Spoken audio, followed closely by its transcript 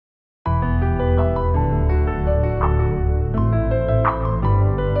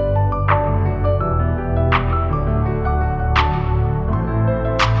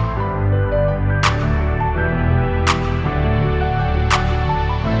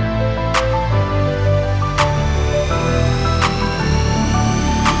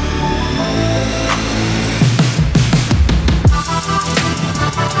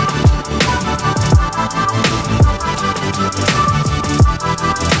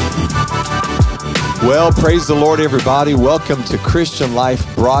Well, praise the Lord, everybody. Welcome to Christian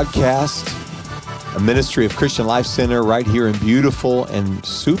Life Broadcast, a ministry of Christian Life Center right here in beautiful and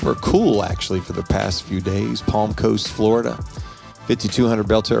super cool, actually, for the past few days, Palm Coast, Florida, 5200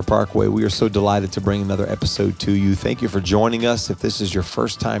 Belterra Parkway. We are so delighted to bring another episode to you. Thank you for joining us. If this is your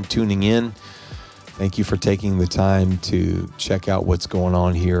first time tuning in, thank you for taking the time to check out what's going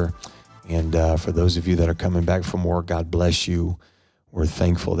on here. And for those of you that are coming back from work, God bless you. We're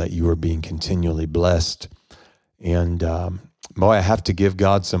thankful that you are being continually blessed. And boy, I have to give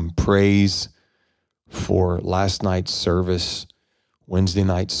God some praise for last night's service. Wednesday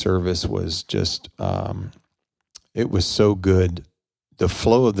night service was just, it was so good. The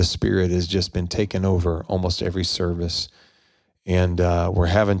flow of the Spirit has just been taken over almost every service. And we're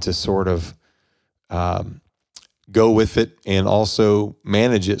having to sort of go with it and also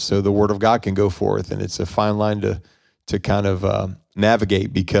manage it so the Word of God can go forth. And it's a fine line to kind of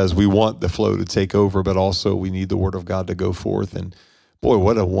navigate, because we want the flow to take over, but also we need the Word of God to go forth. And boy,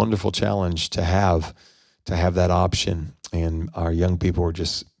 what a wonderful challenge to have that option. And our young people are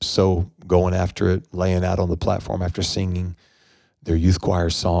just so going after it, laying out on the platform after singing their youth choir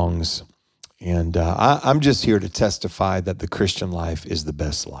songs. And I'm just here to testify that the Christian life is the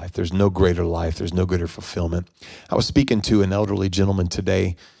best life. There's no greater life. There's no greater fulfillment. I was speaking to an elderly gentleman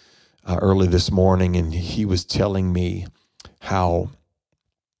today, early this morning, and he was telling me how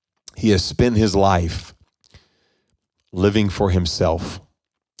he has spent his life living for himself.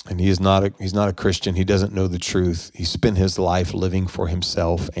 And he's not a Christian. He doesn't know the truth. He spent his life living for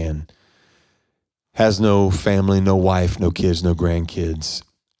himself and has no family, no wife, no kids, no grandkids.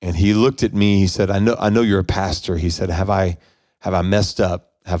 And he looked at me, he said, I know you're a pastor. He said, have I messed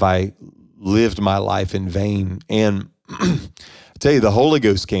up? Have I lived my life in vain? And I tell you, the Holy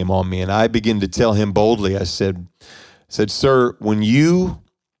Ghost came on me, and I began to tell him boldly, I said, sir, when you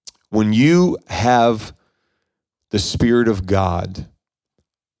have the Spirit of God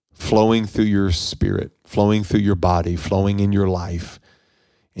flowing through your spirit, flowing through your body, flowing in your life,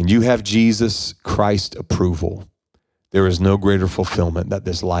 and you have Jesus Christ approval, there is no greater fulfillment that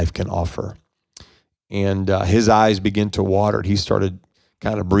this life can offer. And his eyes began to water. He started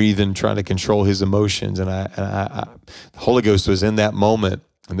kind of breathing, trying to control his emotions. And the Holy Ghost was in that moment.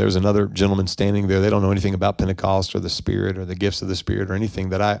 And there was another gentleman standing there. They don't know anything about Pentecost or the Spirit or the gifts of the Spirit or anything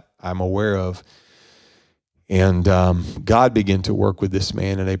that I'm aware of. And God began to work with this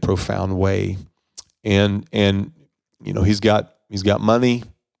man in a profound way. And you know, he's got money,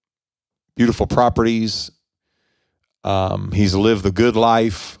 beautiful properties. He's lived the good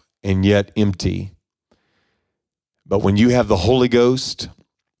life and yet empty. But when you have the Holy Ghost,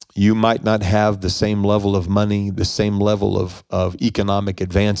 you might not have the same level of money, the same level of economic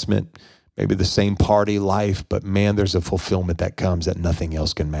advancement, maybe the same party life, but man, there's a fulfillment that comes that nothing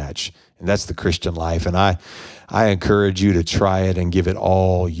else can match. And that's the Christian life. And I encourage you to try it and give it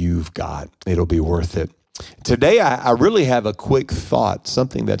all you've got. It'll be worth it. Today, I really have a quick thought,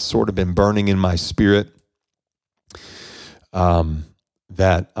 something that's sort of been burning in my spirit,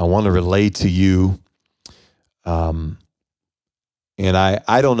 that I want to relay to you. And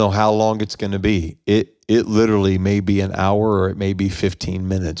I don't know how long it's going to be. It literally may be an hour or it may be 15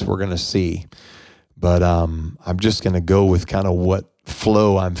 minutes. We're going to see. But I'm just going to go with kind of what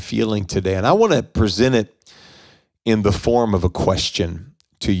flow I'm feeling today. And I want to present it in the form of a question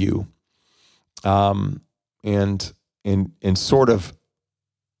to you. And sort of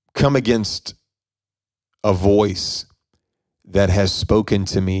come against a voice that has spoken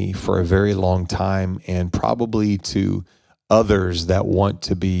to me for a very long time, and probably to others that want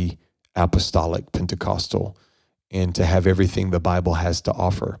to be apostolic Pentecostal and to have everything the Bible has to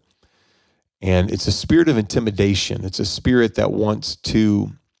offer. And it's a spirit of intimidation. It's a spirit that wants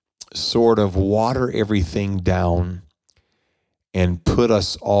to sort of water everything down and put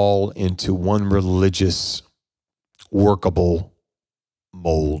us all into one religious, workable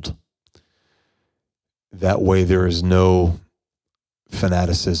mold. That way there is no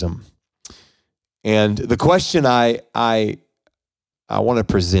fanaticism. And the question I want to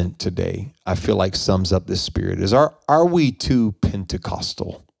present today, I feel like sums up this spirit, is are we too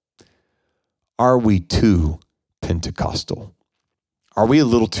Pentecostal? Are we too Pentecostal? Are we a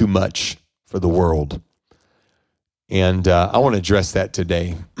little too much for the world? And I want to address that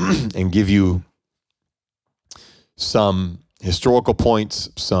today and give you some historical points,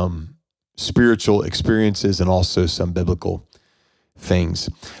 some spiritual experiences, and also some biblical things.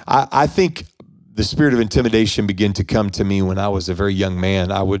 I think the spirit of intimidation began to come to me when I was a very young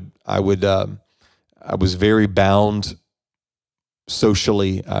man. I was very bound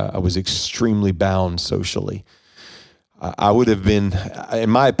socially. I was extremely bound socially. I would have been,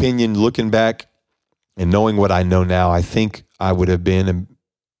 in my opinion, looking back, And knowing what I know now, I think I would have been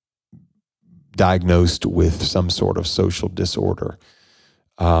diagnosed with some sort of social disorder.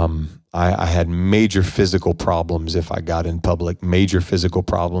 I had major physical problems if I got in public, major physical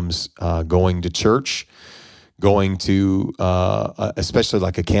problems going to church, going to especially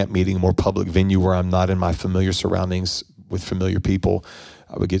like a camp meeting, a more public venue where I'm not in my familiar surroundings with familiar people.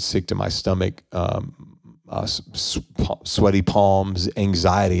 I would get sick to my stomach, sweaty palms,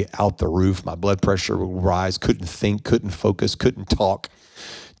 anxiety out the roof. My blood pressure would rise, couldn't think, couldn't focus, couldn't talk.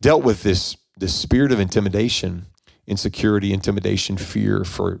 Dealt with this spirit of intimidation, insecurity, intimidation, fear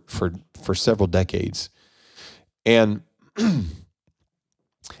for several decades. And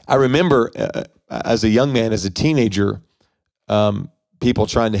I remember as a young man, as a teenager, people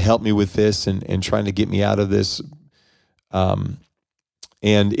trying to help me with this and trying to get me out of this. And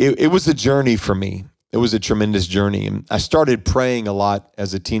it was a journey for me. It was a tremendous journey. And I started praying a lot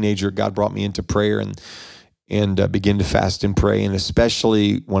as a teenager. God brought me into prayer and began to fast and pray. And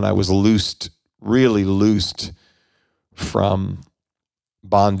especially when I was really loosed from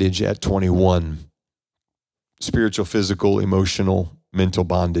bondage at 21, spiritual, physical, emotional, mental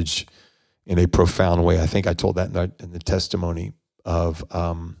bondage in a profound way. I think I told that in the testimony of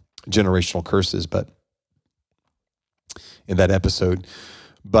generational curses, but in that episode.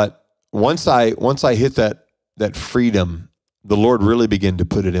 But once I hit that freedom, the Lord really began to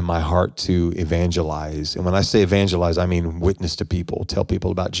put it in my heart to evangelize. And when I say evangelize, I mean witness to people, tell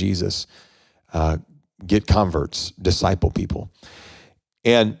people about Jesus, get converts, disciple people.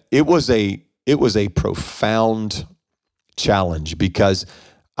 And it was a profound challenge because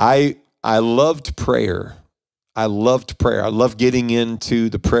I loved prayer. I loved prayer. I loved getting into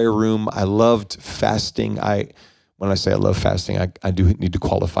the prayer room. I loved fasting. When I say I love fasting, I do need to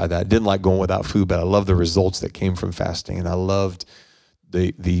qualify that. I didn't like going without food, but I love the results that came from fasting. And I loved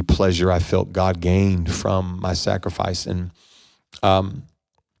the pleasure I felt God gained from my sacrifice. And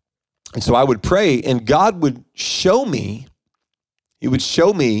so I would pray, and God would show me, He would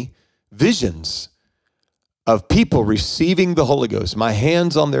show me visions of people receiving the Holy Ghost, my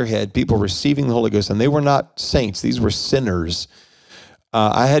hands on their head, people receiving the Holy Ghost, and they were not saints. These were sinners.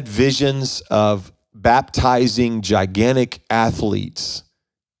 I had visions of baptizing gigantic athletes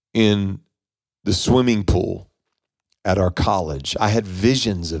in the swimming pool at our college. I had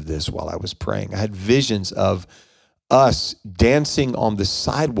visions of this while I was praying. I had visions of us dancing on the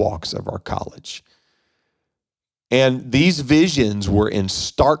sidewalks of our college. And these visions were in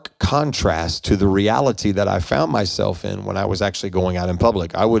stark contrast to the reality that I found myself in when I was actually going out in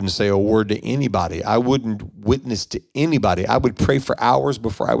public. I wouldn't say a word to anybody. I wouldn't witness to anybody. I would pray for hours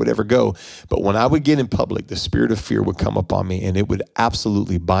before I would ever go. But when I would get in public, the spirit of fear would come upon me, and it would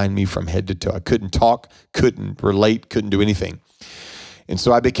absolutely bind me from head to toe. I couldn't talk, couldn't relate, couldn't do anything. And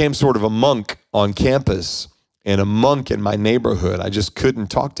so I became sort of a monk on campus and a monk in my neighborhood. I just couldn't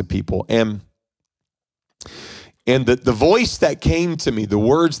talk to people. And the voice that came to me, the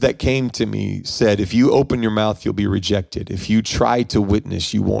words that came to me said, if you open your mouth, you'll be rejected. If you try to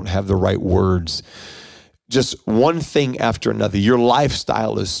witness, you won't have the right words. Just one thing after another. Your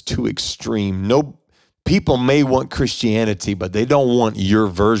lifestyle is too extreme. People may want Christianity, but they don't want your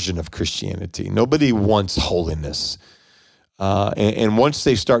version of Christianity. Nobody wants holiness. And once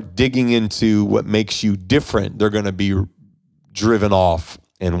they start digging into what makes you different, they're going to be driven off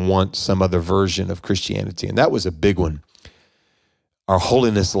and want some other version of Christianity. And that was a big one. Our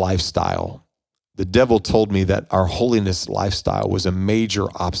holiness lifestyle. The devil told me that our holiness lifestyle was a major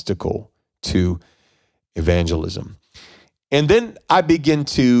obstacle to evangelism. And then I began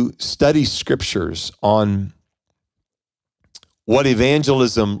to study scriptures on what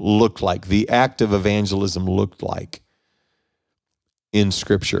evangelism looked like, the act of evangelism looked like in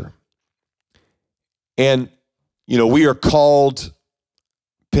Scripture. And, we are called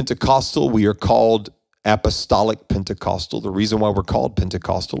Pentecostal. We are called Apostolic Pentecostal. The reason why we're called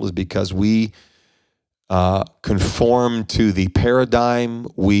Pentecostal is because we conform to the paradigm.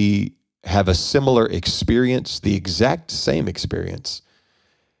 We have a similar experience, the exact same experience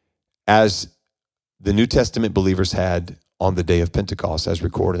as the New Testament believers had on the day of Pentecost, as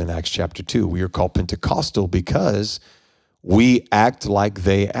recorded in Acts chapter 2. We are called Pentecostal because we act like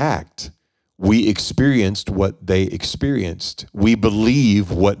they act. We experienced what they experienced. We believe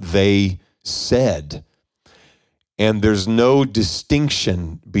what they said. And there's no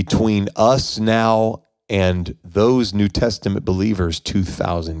distinction between us now and those New Testament believers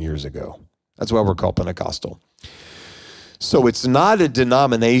 2,000 years ago. That's why we're called Pentecostal. So it's not a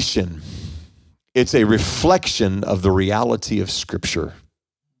denomination. It's a reflection of the reality of Scripture.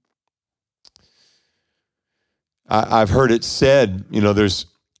 I've heard it said, there's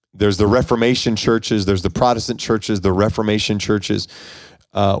There's the Reformation churches. There's the Protestant churches, the Reformation churches.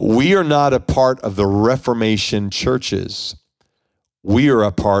 We are not a part of the Reformation churches. We are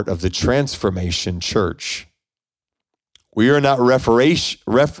a part of the Transformation church. We are not Reformation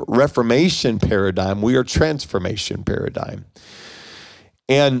paradigm. We are Transformation paradigm.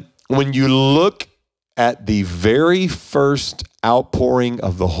 And when you look at the very first outpouring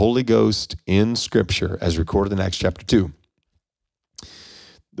of the Holy Ghost in Scripture, as recorded in Acts chapter 2,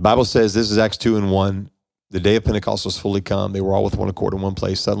 the Bible says, this is Acts 2:1, the day of Pentecost was fully come. They were all with one accord in one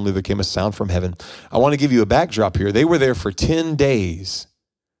place. Suddenly there came a sound from heaven. I want to give you a backdrop here. They were there for 10 days.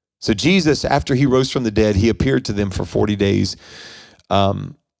 So Jesus, after he rose from the dead, he appeared to them for 40 days,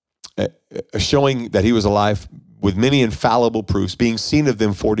 showing that he was alive with many infallible proofs, being seen of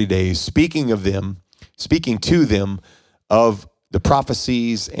them 40 days, speaking to them of the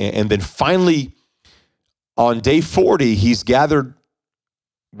prophecies. And then finally, on day 40, he's gathered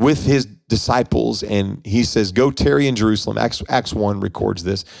with his disciples, and he says, go tarry in Jerusalem. Acts 1 records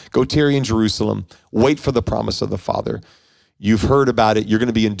this. Go tarry in Jerusalem. Wait for the promise of the Father. You've heard about it. You're going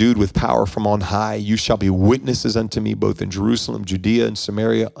to be endued with power from on high. You shall be witnesses unto me, both in Jerusalem, Judea, and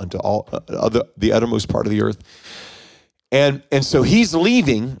Samaria, unto all the uttermost part of the earth. And so he's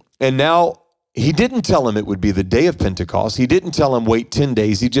leaving, and now he didn't tell him it would be the day of Pentecost. He didn't tell him wait 10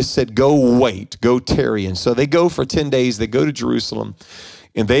 days. He just said, go wait, go tarry. And so they go for 10 days. They go to Jerusalem.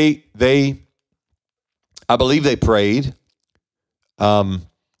 And I believe they prayed. They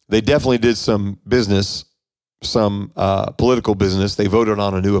definitely did some business, some political business. They voted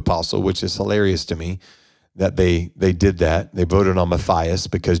on a new apostle, which is hilarious to me that they did that. They voted on Matthias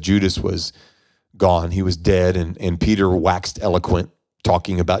because Judas was gone. He was dead, and Peter waxed eloquent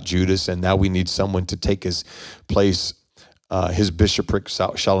talking about Judas, and now we need someone to take his place. His bishopric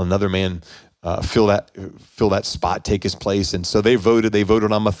shall another man fill that spot, take his place. And so they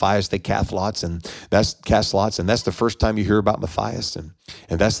voted on Matthias. They cast lots, and that's the first time you hear about Matthias, and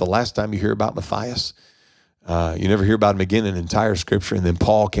that's the last time you hear about Matthias. You never hear about him again in entire Scripture. And then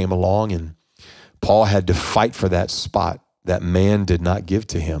Paul came along, and Paul had to fight for that spot that man did not give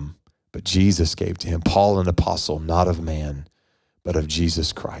to him, but Jesus gave to him. Paul, an apostle, not of man, but of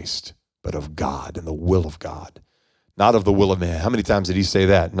Jesus Christ, but of God and the will of God. Not of the will of man. How many times did he say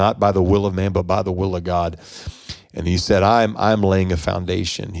that? Not by the will of man, but by the will of God. And he said, I'm laying a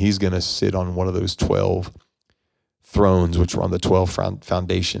foundation. He's going to sit on one of those 12 thrones, which were on the 12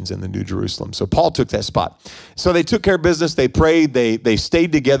 foundations in the New Jerusalem. So Paul took that spot. So they took care of business. They prayed. They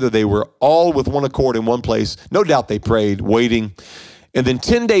stayed together. They were all with one accord in one place. No doubt they prayed, waiting. And then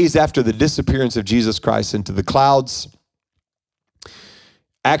 10 days after the disappearance of Jesus Christ into the clouds,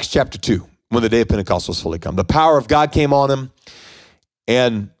 Acts chapter 2, when the day of Pentecost was fully come, the power of God came on them,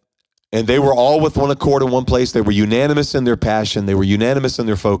 and they were all with one accord in one place. They were unanimous in their passion. They were unanimous in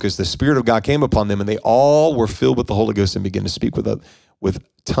their focus. The Spirit of God came upon them, and they all were filled with the Holy Ghost and began to speak with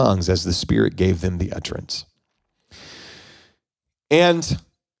tongues as the Spirit gave them the utterance. And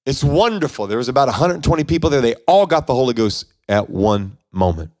it's wonderful. There was about 120 people there. They all got the Holy Ghost at one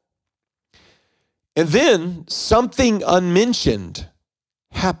moment. And then something unmentioned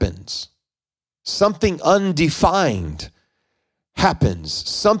happens. Something undefined happens.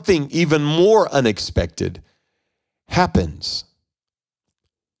 Something even more unexpected happens.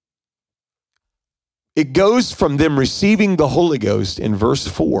 It goes from them receiving the Holy Ghost in verse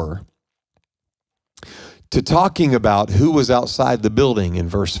 4 to talking about who was outside the building in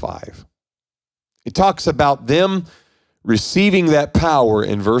verse 5. It talks about them receiving that power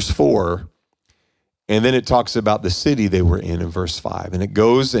in verse 4, and then it talks about the city they were in verse 5. And it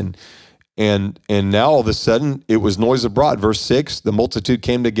goes and now all of a sudden it was noise abroad. Verse 6, the multitude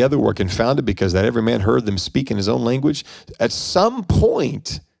came together, were confounded because that every man heard them speak in his own language. At some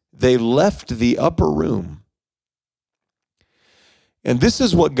point, they left the upper room. And this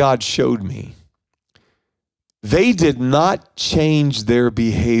is what God showed me. They did not change their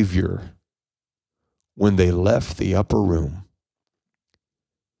behavior when they left the upper room.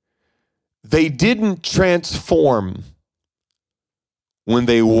 They didn't transform when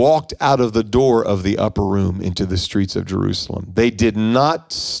they walked out of the door of the upper room into the streets of Jerusalem. They did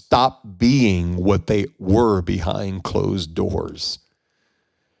not stop being what they were behind closed doors.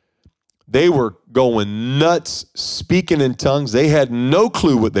 They were going nuts, speaking in tongues. They had no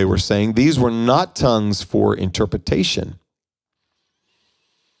clue what they were saying. These were not tongues for interpretation.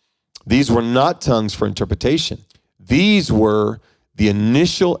 These were not tongues for interpretation. These were the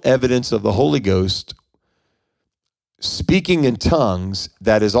initial evidence of the Holy Ghost speaking in tongues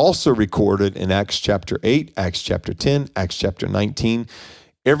that is also recorded in Acts chapter 8, Acts chapter 10, Acts chapter 19.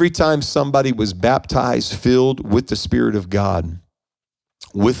 Every time somebody was baptized, filled with the Spirit of God,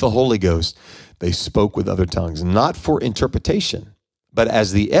 with the Holy Ghost, they spoke with other tongues, not for interpretation, but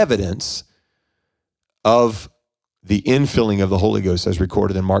as the evidence of the infilling of the Holy Ghost, as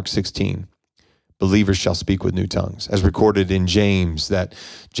recorded in Mark 16. Believers shall speak with new tongues, as recorded in James, that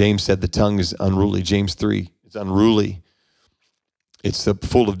James said the tongue is unruly. James 3, it's unruly. It's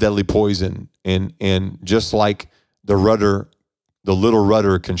full of deadly poison. And just like the rudder, the little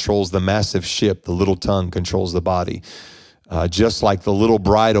rudder controls the massive ship, the little tongue controls the body. Just like the little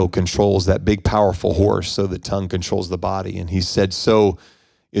bridle controls that big, powerful horse, so the tongue controls the body. And he said, so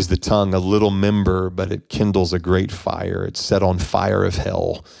is the tongue, a little member, but it kindles a great fire. It's set on fire of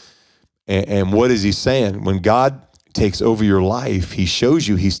hell. And what is he saying? When God takes over your life, he shows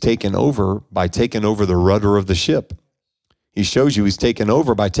you he's taken over by taking over the rudder of the ship. He shows you he's taken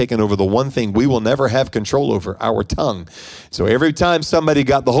over by taking over the one thing we will never have control over, our tongue. So every time somebody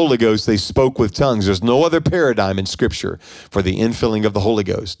got the Holy Ghost, they spoke with tongues. There's no other paradigm in Scripture for the infilling of the Holy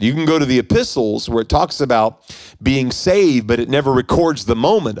Ghost. You can go to the epistles where it talks about being saved, but it never records the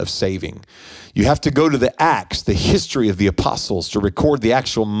moment of saving. You have to go to the Acts, the history of the apostles, to record the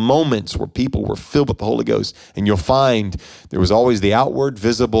actual moments where people were filled with the Holy Ghost. And you'll find there was always the outward,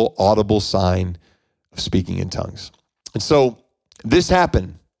 visible, audible sign of speaking in tongues. And so this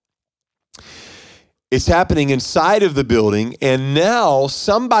happened. It's happening inside of the building, and now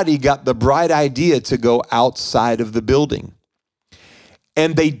somebody got the bright idea to go outside of the building.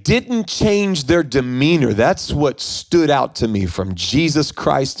 And they didn't change their demeanor. That's what stood out to me from Jesus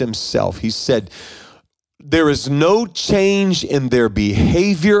Christ himself. He said, there is no change in their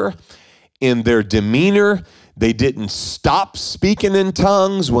behavior, in their demeanor. They didn't stop speaking in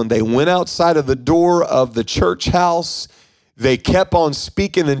tongues when they went outside of the door of the church house. They kept on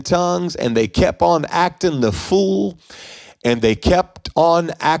speaking in tongues, and they kept on acting the fool, and they kept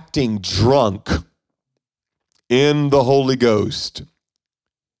on acting drunk in the Holy Ghost.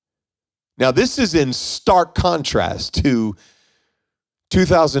 Now, this is in stark contrast to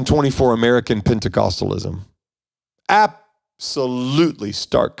 2024 American Pentecostalism. Absolutely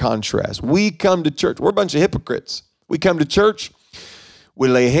stark contrast. We come to church. We're a bunch of hypocrites. We come to church. We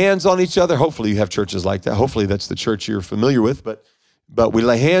lay hands on each other. Hopefully you have churches like that. Hopefully that's the church you're familiar with. But we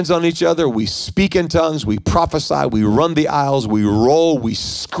lay hands on each other. We speak in tongues. We prophesy. We run the aisles. We roll. We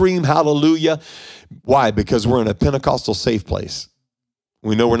scream hallelujah. Why? Because we're in a Pentecostal safe place.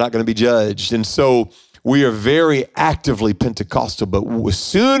 We know we're not going to be judged. And so we are very actively Pentecostal. But as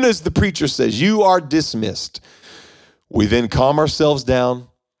soon as the preacher says, you are dismissed, we then calm ourselves down.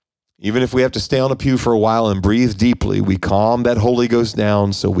 Even if we have to stay on a pew for a while and breathe deeply, we calm that Holy Ghost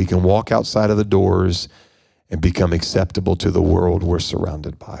down so we can walk outside of the doors and become acceptable to the world we're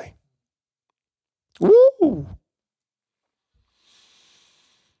surrounded by. Woo!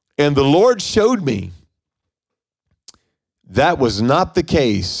 And the Lord showed me that was not the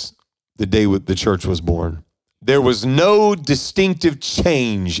case the day the church was born. There was no distinctive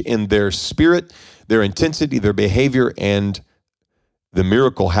change in their spirit, their intensity, their behavior, and the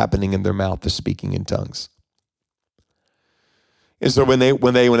miracle happening in their mouth, the speaking in tongues. And so when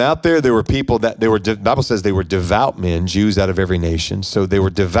they went out there, there were people that the Bible says they were devout men, Jews out of every nation. So they were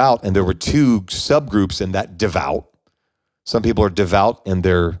devout, and there were two subgroups in that devout. Some people are devout and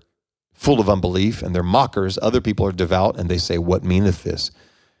they're full of unbelief and they're mockers. Other people are devout and they say, what meaneth this?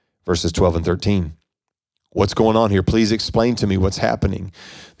 Verses 12 and 13. What's going on here? Please explain to me what's happening.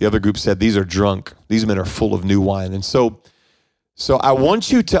 The other group said, these are drunk. These men are full of new wine. And so I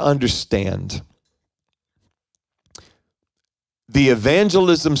want you to understand the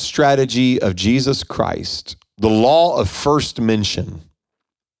evangelism strategy of Jesus Christ, the law of first mention,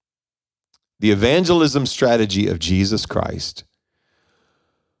 the evangelism strategy of Jesus Christ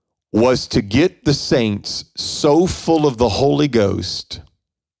was to get the saints so full of the Holy Ghost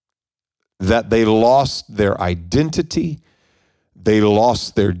that they lost their identity, they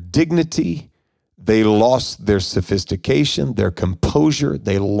lost their dignity, they lost their sophistication, their composure,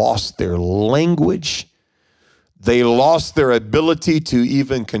 they lost their language, they lost their ability to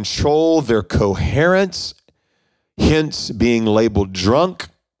even control their coherence, hence being labeled drunk.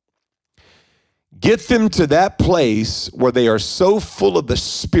 Get them to that place where they are so full of the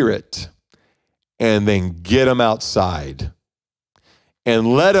Spirit, and then get them outside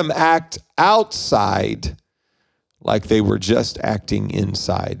and let them act outside like they were just acting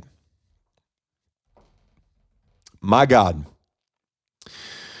inside. My God.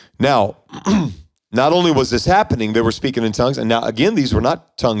 Now, not only was this happening, they were speaking in tongues. And now, again, these were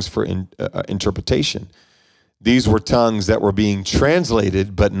not tongues for interpretation. These were tongues that were being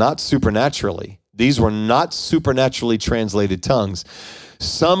translated, but not supernaturally. These were not supernaturally translated tongues.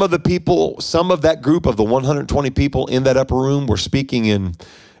 Some of the people, some of that group of the 120 people in that upper room were speaking in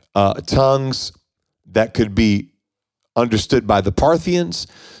tongues that could be understood by the Parthians.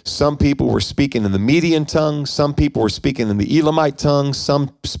 Some people were speaking in the Median tongue. Some people were speaking in the Elamite tongue.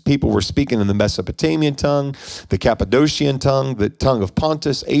 Some people were speaking in the Mesopotamian tongue, the Cappadocian tongue, the tongue of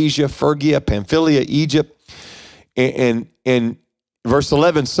Pontus, Asia, Phrygia, Pamphylia, Egypt. And verse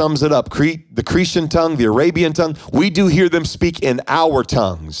 11 sums it up. The Cretan tongue, the Arabian tongue, we do hear them speak in our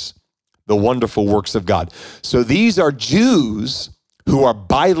tongues, the wonderful works of God. So these are Jews who are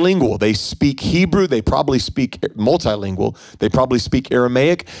bilingual. They speak Hebrew. They probably speak multilingual. They probably speak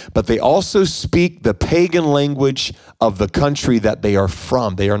Aramaic, but they also speak the pagan language of the country that they are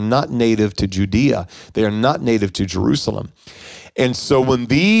from. They are not native to Judea. They are not native to Jerusalem. And so when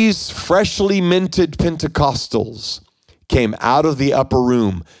these freshly minted Pentecostals came out of the upper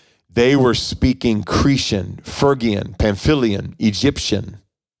room, they were speaking Cretan, Phrygian, Pamphylian, Egyptian.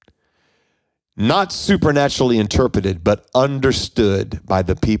 Not supernaturally interpreted, but understood by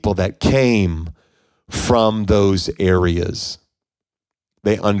the people that came from those areas.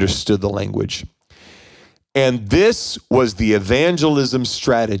 They understood the language. And this was the evangelism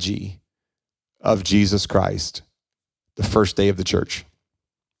strategy of Jesus Christ, the first day of the church.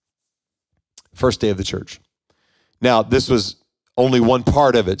 First day of the church. Now, this was only one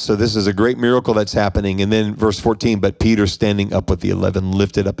part of it, so this is a great miracle that's happening. And then verse 14, but Peter, standing up with the 11,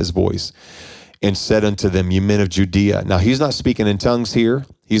 lifted up his voice and said unto them, ye men of Judea. Now, he's not speaking in tongues here.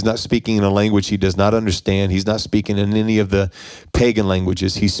 He's not speaking in a language he does not understand. He's not speaking in any of the pagan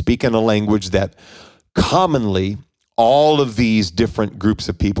languages. He's speaking a language that commonly all of these different groups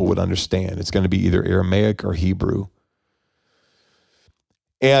of people would understand. It's going to be either Aramaic or Hebrew.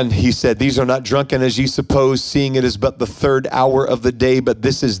 And he said, these are not drunken as ye suppose, seeing it is but the third hour of the day, but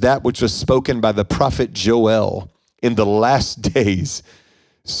this is that which was spoken by the prophet Joel. In the last days,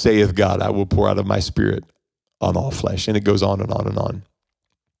 saith God, I will pour out of my spirit on all flesh. And it goes on and on and on.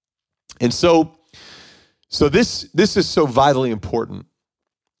 And so this is so vitally important,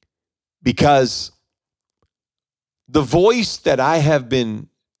 because the voice that I have been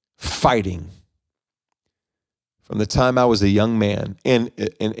fighting from the time I was a young man, and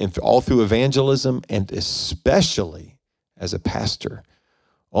all through evangelism, and especially as a pastor.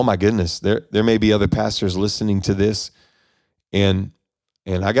 Oh my goodness, there may be other pastors listening to this, and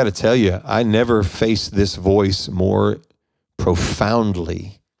I got to tell you, I never faced this voice more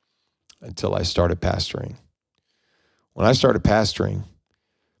profoundly until I started pastoring. When I started pastoring,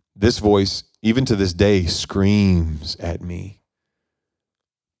 this voice, even to this day, screams at me.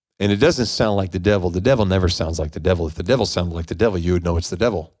 And it doesn't sound like the devil. The devil never sounds like the devil. If the devil sounded like the devil, you would know it's the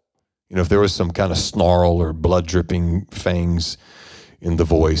devil. You know, if there was some kind of snarl or blood-dripping fangs in the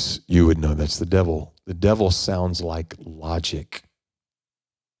voice, you would know that's the devil. The devil sounds like logic.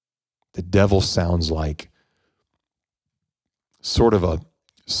 The devil sounds like sort of a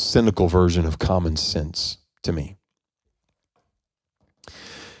cynical version of common sense to me.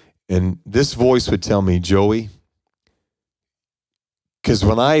 And this voice would tell me, Joey, because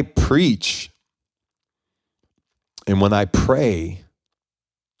when I preach and when I pray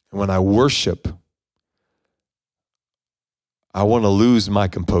and when I worship, I want to lose my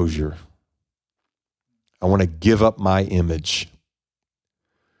composure. I want to give up my image.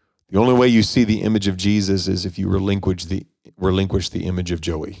 The only way you see the image of Jesus is if you relinquish the image of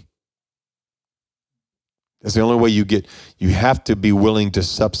Joey. That's the only way you have to be willing to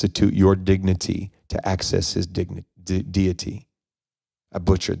substitute your dignity to access his deity. I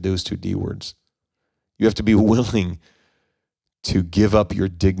butchered those two D words. You have to be willing to give up your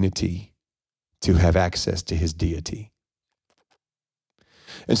dignity to have access to his deity.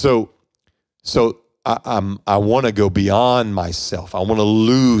 And so I want to go beyond myself. I want to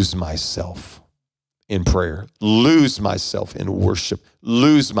lose myself in prayer, lose myself in worship,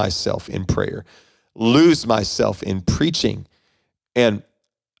 lose myself in prayer, lose myself in preaching. And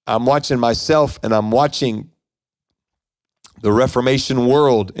I'm watching myself, and I'm watching the Reformation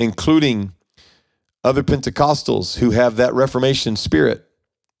world, including other Pentecostals who have that Reformation spirit.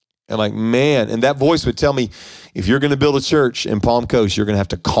 And like, man, and that voice would tell me, if you're going to build a church in Palm Coast, you're going to have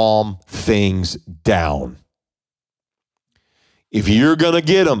to calm things down. If you're going to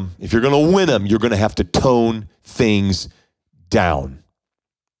get them, if you're going to win them, you're going to have to tone things down.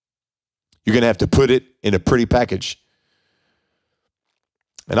 You're going to have to put it in a pretty package.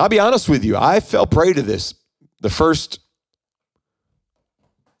 And I'll be honest with you, I fell prey to this. The first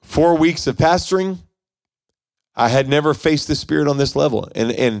 4 weeks of pastoring, I had never faced the Spirit on this level.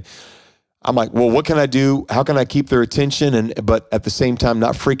 And I'm like, well, what can I do? How can I keep their attention but at the same time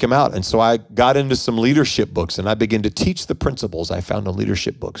not freak them out? And so I got into some leadership books and I began to teach the principles I found in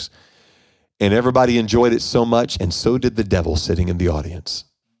leadership books. And everybody enjoyed it so much, and so did the devil sitting in the audience.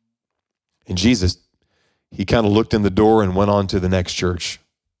 And Jesus, he kind of looked in the door and went on to the next church.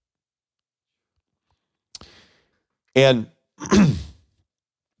 And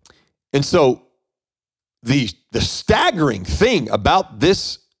so the staggering thing about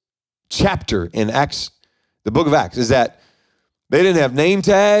this chapter in Acts, the book of Acts, is that they didn't have name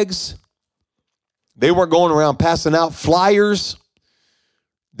tags. They weren't going around passing out flyers.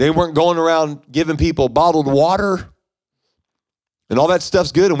 They weren't going around giving people bottled water. And all that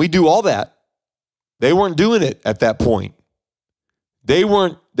stuff's good, and we do all that. They weren't doing it at that point. They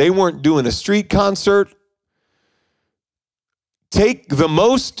weren't doing a street concert. Take the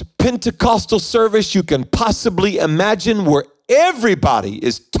most Pentecostal service you can possibly imagine, where everybody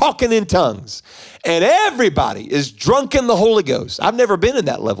is talking in tongues and everybody is drunk in the Holy Ghost. I've never been in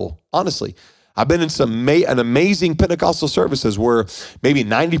that level, honestly. I've been in some amazing Pentecostal services where maybe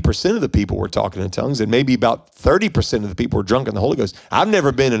 90% of the people were talking in tongues and maybe about 30% of the people were drunk in the Holy Ghost. I've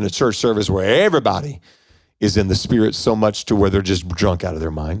never been in a church service where everybody is in the Spirit so much to where they're just drunk out of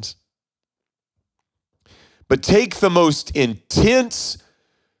their minds. But take the most intense,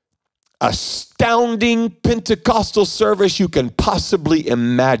 astounding Pentecostal service you can possibly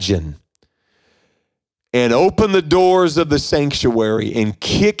imagine and open the doors of the sanctuary and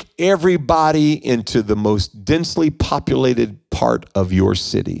kick everybody into the most densely populated part of your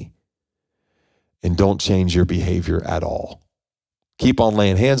city, and don't change your behavior at all. Keep on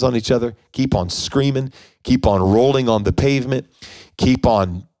laying hands on each other, keep on screaming, keep on rolling on the pavement, keep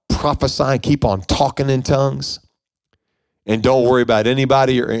on prophesying, keep on talking in tongues, and don't worry about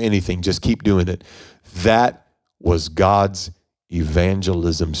anybody or anything. Just keep doing it. That was God's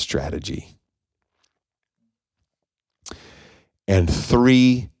evangelism strategy. And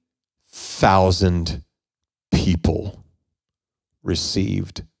 3,000 people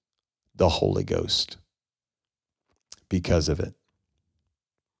received the Holy Ghost because of it.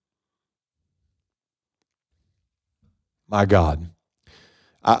 My God,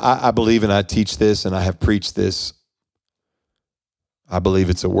 I believe, and I teach this, and I have preached this. I believe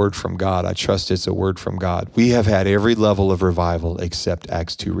it's a word from God. I trust it's a word from God. We have had every level of revival except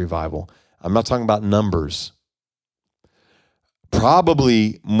Acts 2 revival. I'm not talking about numbers.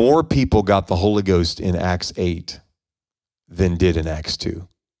 Probably more people got the Holy Ghost in Acts 8 than did in Acts 2.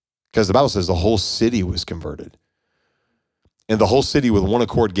 Because the Bible says the whole city was converted. And the whole city with one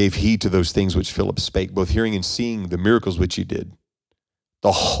accord gave heed to those things which Philip spake, both hearing and seeing the miracles which he did.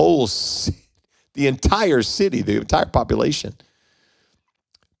 The whole city, the entire city, the entire population.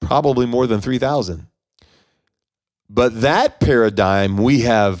 Probably more than 3,000. But that paradigm we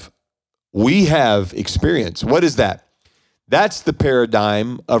have experienced. What is that? That's the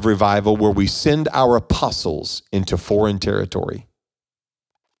paradigm of revival where we send our apostles into foreign territory.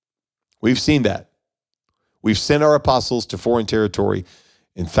 We've seen that. We've sent our apostles to foreign territory,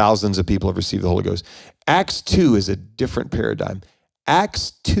 and thousands of people have received the Holy Ghost. Acts 2 is a different paradigm.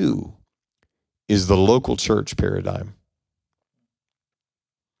 Acts 2 is the local church paradigm.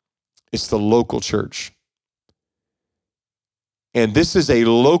 It's the local church. And this is a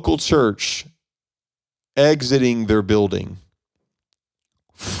local church exiting their building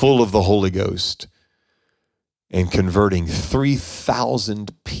full of the Holy Ghost and converting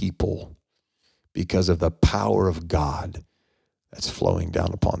 3,000 people because of the power of God that's flowing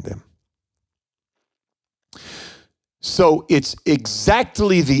down upon them. So it's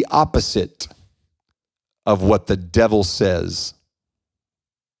exactly the opposite of what the devil says.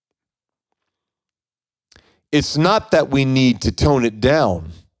 It's not that we need to tone it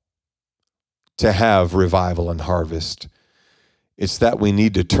down to have revival and harvest. It's that we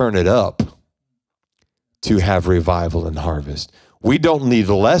need to turn it up to have revival and harvest. We don't need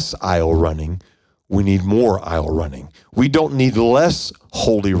less aisle running. We need more aisle running. We don't need less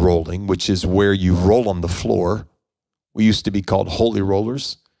holy rolling, which is where you roll on the floor. We used to be called holy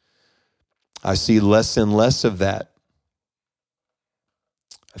rollers. I see less and less of that.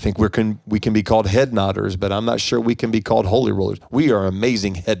 I think we can be called head nodders, but I'm not sure we can be called holy rollers. We are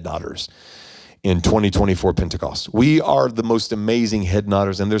amazing head nodders in 2024 Pentecost. We are the most amazing head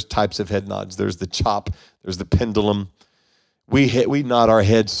nodders, and there's types of head nods. There's the chop, there's the pendulum. We nod our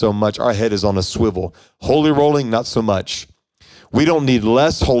head so much, our head is on a swivel. Holy rolling, not so much. We don't need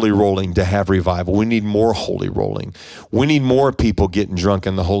less holy rolling to have revival. We need more holy rolling. We need more people getting drunk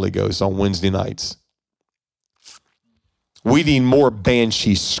in the Holy Ghost on Wednesday nights. We need more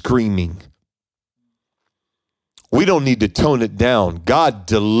banshee screaming. We don't need to tone it down. God,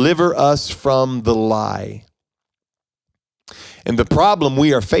 deliver us from the lie. And the problem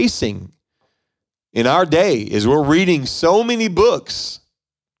we are facing in our day is we're reading so many books,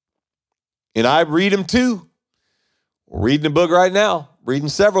 and I read them too. We're reading a book right now, reading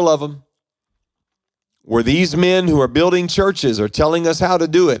several of them, where these men who are building churches are telling us how to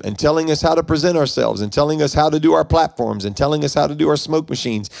do it and telling us how to present ourselves and telling us how to do our platforms and telling us how to do our smoke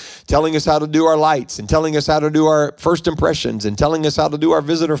machines, telling us how to do our lights and telling us how to do our first impressions and telling us how to do our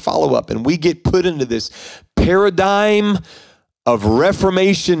visitor follow-up. And we get put into this paradigm of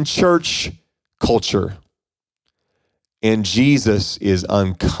Reformation church culture. And Jesus is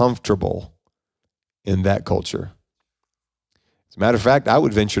uncomfortable in that culture. As a matter of fact, I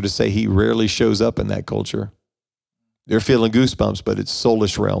would venture to say he rarely shows up in that culture. They're feeling goosebumps, but it's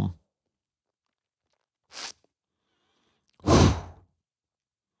soulish realm.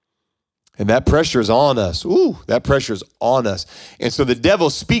 And that pressure is on us. Ooh, that pressure is on us. And so the devil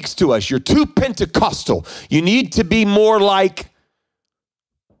speaks to us. You're too Pentecostal. You need to be more like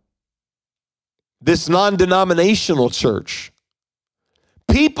this non-denominational church.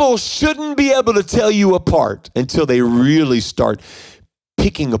 People shouldn't be able to tell you apart until they really start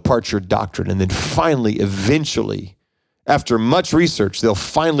picking apart your doctrine. And then finally, eventually, after much research, they'll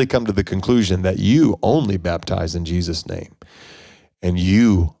finally come to the conclusion that you only baptize in Jesus' name. And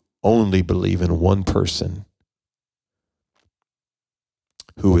you only believe in one person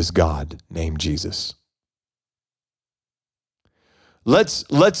who is God, named Jesus.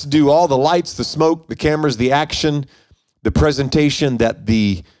 Let's do all the lights, the smoke, the cameras, the action, the presentation that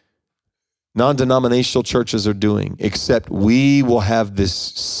the non-denominational churches are doing, except we will have this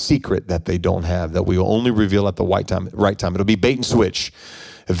secret that they don't have, that we will only reveal at the right time. It'll be bait and switch.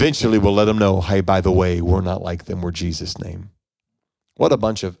 Eventually, we'll let them know, hey, by the way, we're not like them. We're Jesus' name. What a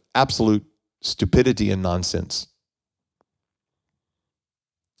bunch of absolute stupidity and nonsense.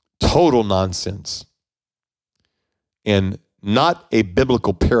 Total nonsense. And not a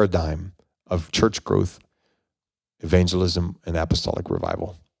biblical paradigm of church growth, evangelism, and apostolic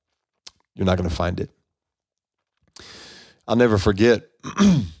revival. You're not going to find it. I'll never forget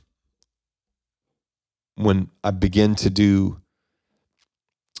when I began to do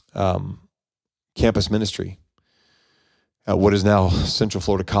campus ministry at what is now Central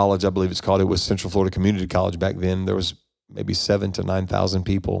Florida College, I believe it's called. It was Central Florida Community College back then. There was maybe 7,000 to 9,000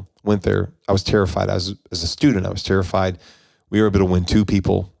 people went there. I was terrified. As a student, I was terrified. We were able to win 2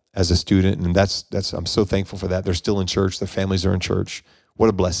 people as a student, and that's I'm so thankful for that. They're still in church. Their families are in church. What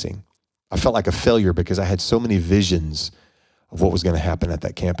a blessing. I felt like a failure because I had so many visions of what was going to happen at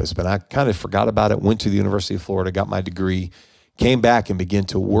that campus, but I kind of forgot about it, went to the University of Florida, got my degree, came back and began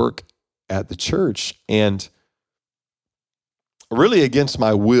to work at the church. And really against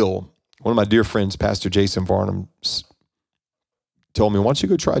my will, one of my dear friends, Pastor Jason Varnum, told me, why don't you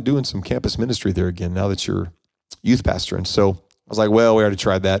go try doing some campus ministry there again now that you're youth pastor? And so I was like, well, we already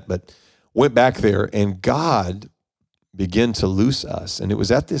tried that, but went back there, and God began to loose us. And it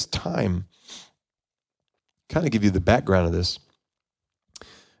was at this time, kind of give you the background of this,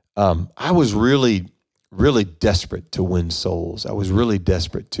 I was really, really desperate to win souls. I was really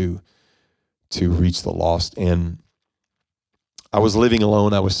desperate to reach the lost. And I was living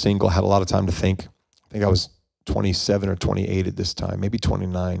alone. I was single, had a lot of time to think. I think I was 27 or 28 at this time, maybe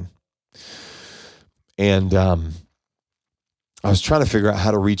 29. And I was trying to figure out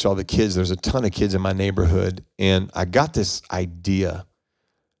how to reach all the kids. There's a ton of kids in my neighborhood. And I got this idea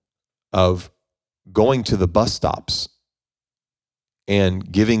of going to the bus stops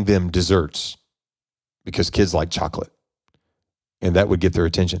and giving them desserts because kids like chocolate. And that would get their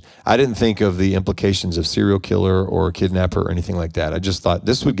attention. I didn't think of the implications of serial killer or kidnapper or anything like that. I just thought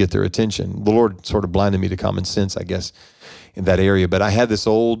this would get their attention. The Lord sort of blinded me to common sense, I guess, in that area. But I had this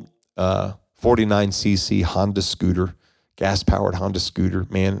old 49cc Honda scooter, gas-powered Honda scooter,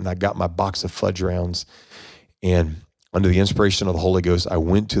 man, and I got my box of fudge rounds. And under the inspiration of the Holy Ghost, I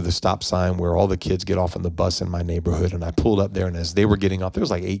went to the stop sign where all the kids get off on the bus in my neighborhood, and I pulled up there, and as they were getting off, there was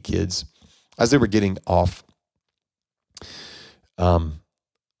like 8 kids. As they were getting off,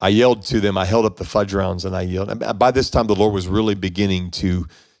 I yelled to them. I held up the fudge rounds, and I yelled. And by this time, the Lord was really beginning to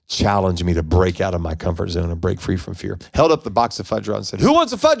challenge me to break out of my comfort zone and break free from fear. Held up the box of fudge rounds and said, who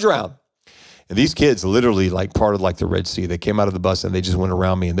wants a fudge round? And these kids literally like parted like the Red Sea. They came out of the bus and they just went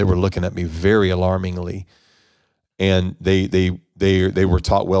around me, and they were looking at me very alarmingly. And they were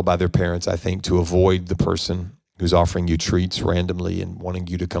taught well by their parents, I think, to avoid the person who's offering you treats randomly and wanting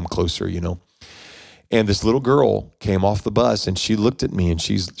you to come closer, you know. And this little girl came off the bus, and she looked at me, and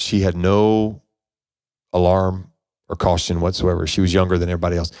she had no alarm or caution whatsoever. She was younger than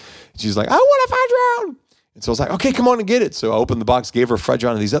everybody else. She's like, I want a fudge round. And so I was like, okay, come on and get it. So I opened the box, gave her a fudge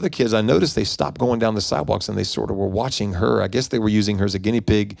round, and these other kids, I noticed they stopped going down the sidewalks and they sort of were watching her. I guess they were using her as a guinea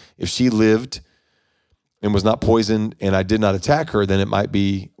pig. If she lived and was not poisoned and I did not attack her, then it might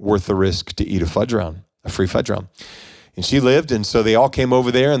be worth the risk to eat a fudge round, a free fudge round. And she lived, and so they all came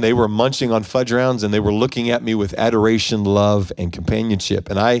over there and they were munching on fudge rounds and they were looking at me with adoration, love, and companionship.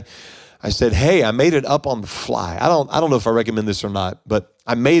 And I said, hey, I made it up on the fly. I don't know if I recommend this or not, but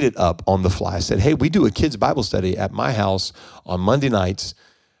I made it up on the fly. I said, hey, we do a kids' Bible study at my house on Monday nights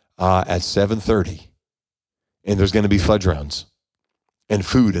at 7:30, and there's going to be fudge rounds and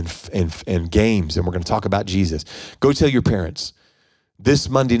food and games, and we're going to talk about Jesus. Go tell your parents this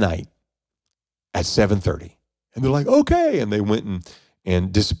Monday night at 7:30. And they're like, okay. And they went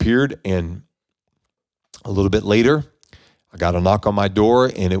and disappeared. And a little bit later, I got a knock on my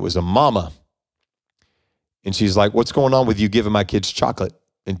door, and it was a mama. And she's like, what's going on with you giving my kids chocolate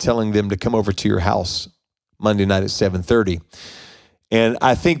and telling them to come over to your house Monday night at 7:30? And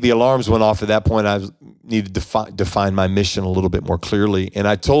I think the alarms went off at that point. I needed to define my mission a little bit more clearly. And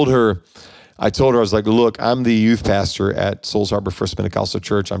I told her, I was like, look, I'm the youth pastor at Souls Harbor First Pentecostal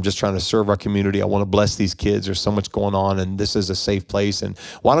Church. I'm just trying to serve our community. I want to bless these kids. There's so much going on, and this is a safe place. And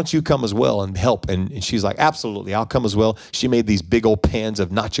why don't you come as well and help? And she's like, absolutely, I'll come as well. She made these big old pans of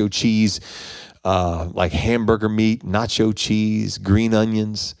nacho cheese, like hamburger meat, nacho cheese, green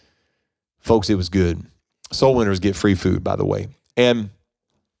onions. Folks, it was good. Soul winners get free food, by the way. And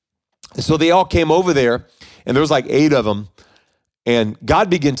so they all came over there, and there was like 8 of them. And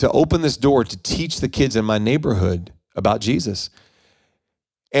God began to open this door to teach the kids in my neighborhood about Jesus.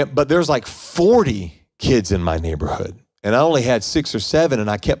 But there's like 40 kids in my neighborhood. And I only had 6 or 7.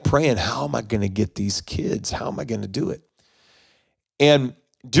 And I kept praying, how am I going to get these kids? How am I going to do it? And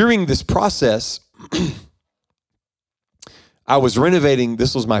during this process, I was renovating.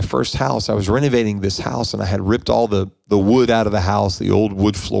 This was my first house. I was renovating this house, and I had ripped all the wood out of the house, the old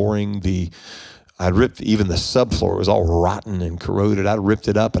wood flooring, I'd ripped even the subfloor. It was all rotten and corroded. I ripped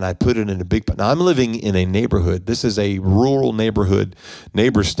it up and I put it in a big pot. Now, I'm living in a neighborhood. This is a rural neighborhood,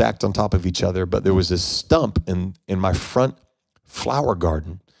 neighbors stacked on top of each other. But there was this stump in my front flower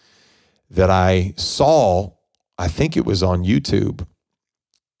garden that I saw, I think it was on YouTube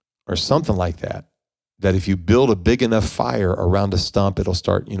or something like that, that if you build a big enough fire around a stump, it'll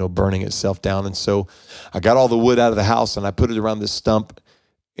start, burning itself down. And so I got all the wood out of the house and I put it around this stump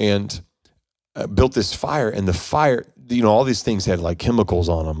and built this fire, and the fire, all these things had like chemicals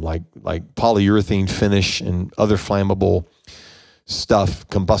on them, like polyurethane finish and other flammable stuff,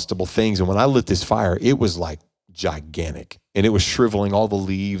 combustible things. And when I lit this fire, it was like gigantic, and it was shriveling all the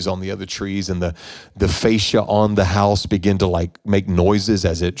leaves on the other trees, and the fascia on the house began to like make noises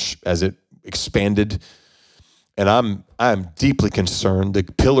as it expanded. And I'm deeply concerned. The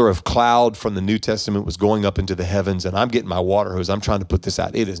pillar of cloud from the New Testament was going up into the heavens, and I'm getting my water hose. I'm trying to put this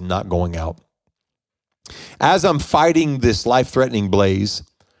out. It is not going out. As I'm fighting this life-threatening blaze,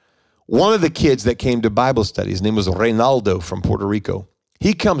 one of the kids that came to Bible study, his name was Reynaldo from Puerto Rico.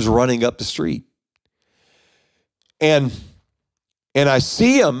 He comes running up the street. And I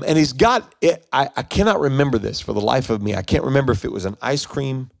see him, and he's got it. I cannot remember this for the life of me. I can't remember if it was an ice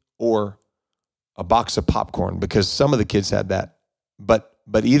cream or a box of popcorn, because some of the kids had that. But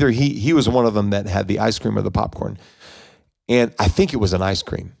either he was one of them that had the ice cream or the popcorn. And I think it was an ice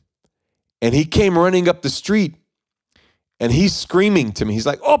cream. And he came running up the street, and he's screaming to me. He's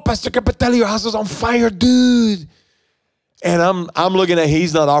like, oh, Pastor Campetella, your house is on fire, dude. And I'm looking at,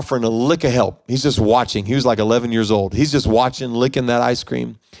 he's not offering a lick of help. He's just watching. He was like 11 years old. He's just watching, licking that ice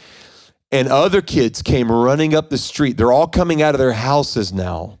cream. And other kids came running up the street. They're all coming out of their houses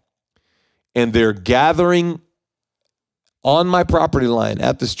now, and they're gathering on my property line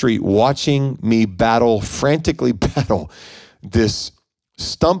at the street, watching me frantically battle this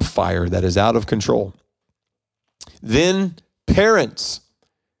stump fire that is out of control. Then parents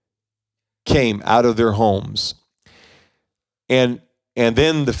came out of their homes, and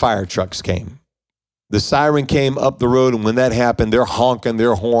then the fire trucks came. The siren came up the road, and when that happened, they're honking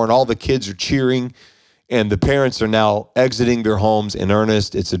their horn. All the kids are cheering, and the parents are now exiting their homes in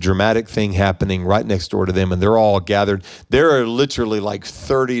earnest. It's a dramatic thing happening right next door to them, and they're all gathered. There are literally like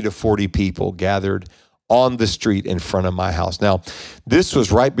 30 to 40 people gathered on the street in front of my house. Now, this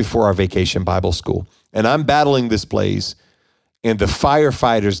was right before our vacation Bible school, and I'm battling this blaze, and the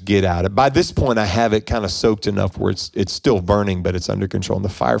firefighters get out. By this point, I have it kind of soaked enough where it's still burning, but it's under control. And the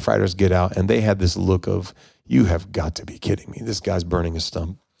firefighters get out, and they had this look of, you have got to be kidding me. This guy's burning a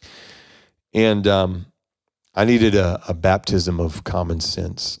stump. And I needed a baptism of common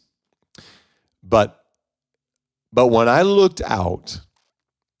sense. But when I looked out,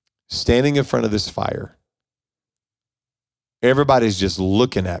 standing in front of this fire, Everybody's just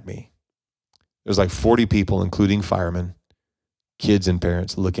looking at me. There's like 40 people, including firemen, kids and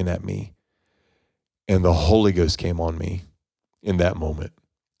parents looking at me. And the Holy Ghost came on me in that moment.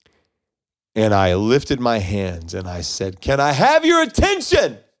 And I lifted my hands and I said, "Can I have your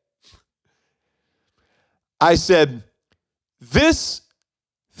attention?" I said, "This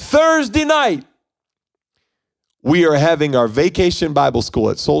Thursday night, we are having our vacation Bible school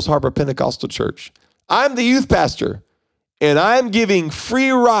at Souls Harbor Pentecostal Church. I'm the youth pastor, and I'm giving free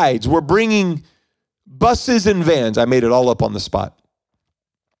rides. We're bringing buses and vans." I made it all up on the spot.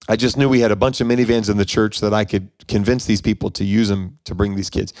 I just knew we had a bunch of minivans in the church that I could convince these people to use them to bring these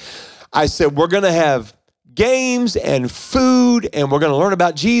kids. I said, "We're going to have games and food, and we're going to learn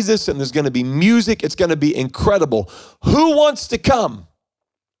about Jesus, and there's going to be music. It's going to be incredible. Who wants to come?"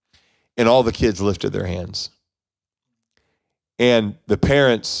 And all the kids lifted their hands. And the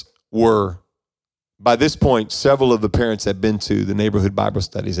parents were, by this point, several of the parents had been to the neighborhood Bible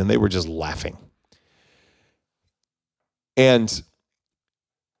studies, and they were just laughing. And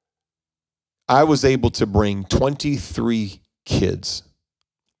I was able to bring 23 kids.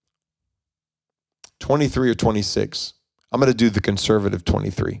 23 or 26. I'm going to do the conservative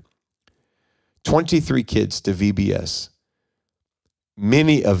 23. 23 kids to VBS.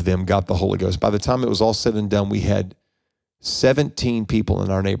 Many of them got the Holy Ghost. By the time it was all said and done, we had 17 people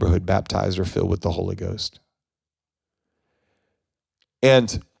in our neighborhood baptized or filled with the Holy Ghost.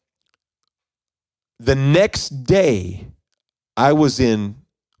 And the next day, I was in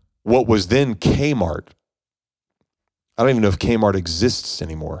what was then Kmart. I don't even know if Kmart exists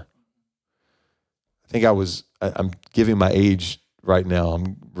anymore. I think I'm giving my age right now.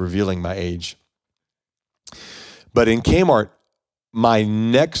 I'm revealing my age. But in Kmart,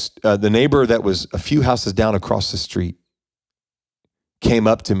 the neighbor that was a few houses down across the street came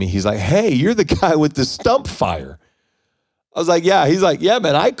up to me. He's like, "Hey, you're the guy with the stump fire." I was like, "Yeah." He's like, "Yeah,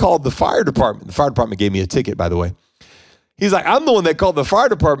 man, I called the fire department." The fire department gave me a ticket, by the way. He's like, "I'm the one that called the fire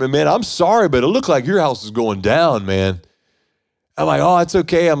department, man. I'm sorry, but it looked like your house is going down, man." I'm like, "Oh, it's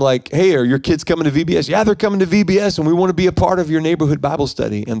okay." I'm like, "Hey, are your kids coming to VBS?" "Yeah, they're coming to VBS, and we want to be a part of your neighborhood Bible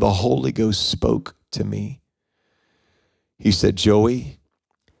study." And the Holy Ghost spoke to me. He said, "Joey,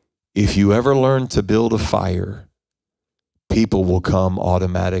 if you ever learn to build a fire, people will come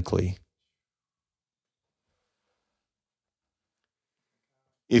automatically.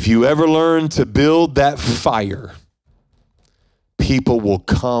 If you ever learn to build that fire, people will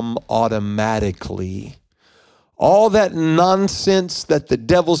come automatically. All that nonsense that the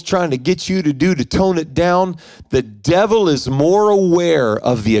devil's trying to get you to do to tone it down, the devil is more aware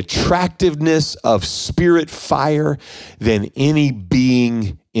of the attractiveness of spirit fire than any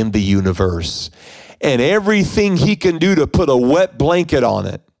being in the universe. And everything he can do to put a wet blanket on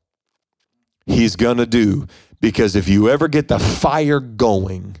it, he's going to do. Because if you ever get the fire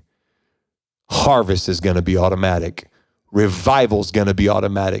going, harvest is going to be automatic. Revival is going to be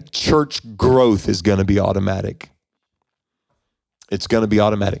automatic. Church growth is going to be automatic. It's going to be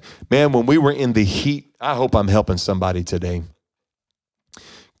automatic. Man, when we were in the heat, I hope I'm helping somebody today.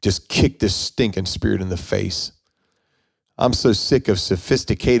 Just kick this stinking spirit in the face. I'm so sick of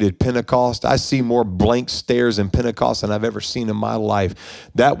sophisticated Pentecost. I see more blank stares in Pentecost than I've ever seen in my life.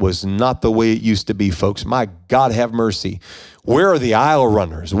 That was not the way it used to be, folks. My God, have mercy. Where are the aisle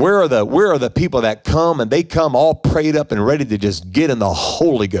runners? Where are the people that come and they come all prayed up and ready to just get in the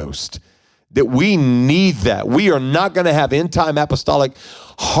Holy Ghost? That we need that. We are not going to have end-time apostolic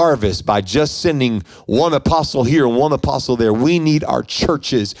harvest by just sending one apostle here and one apostle there. We need our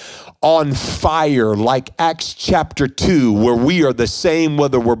churches on fire like Acts chapter 2, where we are the same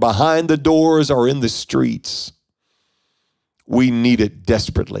whether we're behind the doors or in the streets. We need it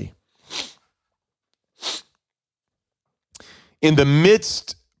desperately. In the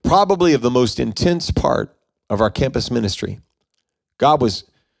midst, probably, of the most intense part of our campus ministry,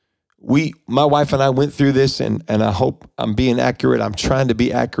 my wife and I went through this, and I hope I'm being accurate. I'm trying to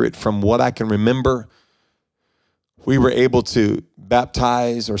be accurate from what I can remember. We were able to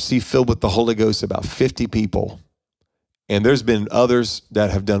baptize or see filled with the Holy Ghost about 50 people. And there's been others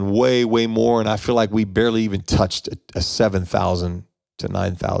that have done way, way more. And I feel like we barely even touched a 7,000 to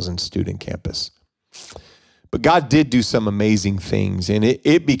 9,000 student campus. But God did do some amazing things, and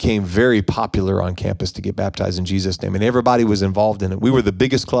it became very popular on campus to get baptized in Jesus' name, and everybody was involved in it. We were the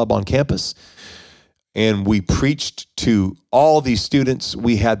biggest club on campus, and we preached to all these students.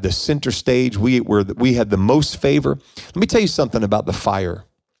 We had the center stage. We had the most favor. Let me tell you something about the fire.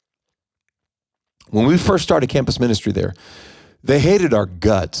 When we first started campus ministry there, they hated our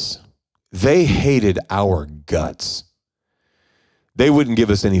guts. They hated our guts. They wouldn't give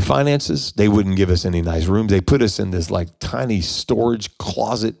us any finances. They wouldn't give us any nice rooms. They put us in this like tiny storage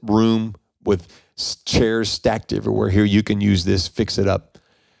closet room with chairs stacked everywhere. Here, you can use this, fix it up.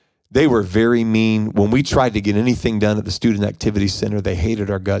 They were very mean. When we tried to get anything done at the Student Activity Center, they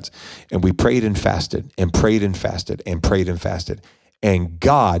hated our guts. And we prayed and fasted and prayed and fasted and prayed and fasted. And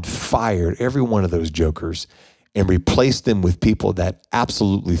God fired every one of those jokers and replaced them with people that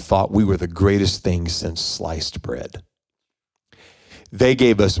absolutely thought we were the greatest thing since sliced bread. They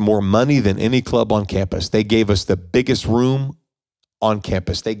gave us more money than any club on campus. They gave us the biggest room on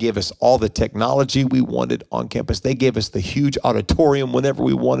campus. They gave us all the technology we wanted on campus. They gave us the huge auditorium whenever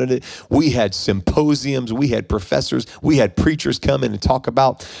we wanted it. We had symposiums. We had professors. We had preachers come in and talk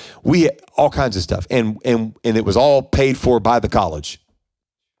about. We had all kinds of stuff. And it was all paid for by the college.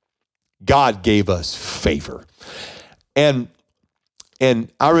 God gave us favor. And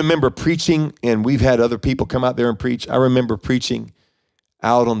I remember preaching, and we've had other people come out there and preach. I remember preaching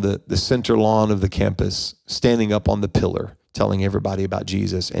out on the center lawn of the campus, standing up on the pillar, telling everybody about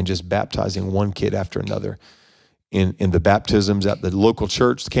Jesus and just baptizing one kid after another in the baptisms at the local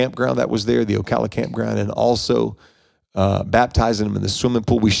church, the campground that was there, the Ocala campground, and also baptizing them in the swimming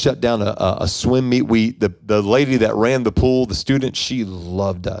pool. We shut down a swim meet. The lady that ran the pool, the student, she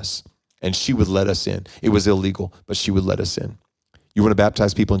loved us, and she would let us in. It was illegal, but she would let us in. You want to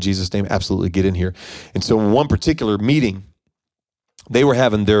baptize people in Jesus' name? Absolutely, get in here. And so in one particular meeting, they were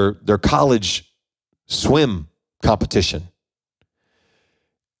having their college swim competition.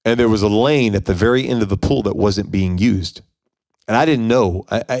 And there was a lane at the very end of the pool that wasn't being used. And I didn't know.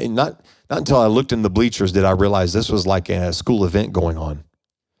 Not until I looked in the bleachers did I realize this was like a school event going on.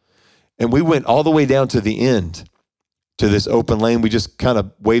 And we went all the way down to the end to this open lane. We just kind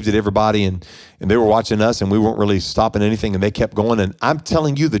of waved at everybody, and they were watching us, and we weren't really stopping anything, and they kept going. And I'm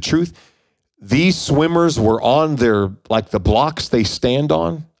telling you the truth, these swimmers were on their, like the blocks they stand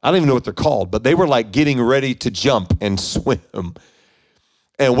on. I don't even know what they're called, but they were like getting ready to jump and swim.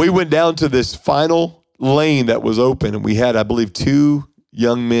 And we went down to this final lane that was open, and we had, I believe, 2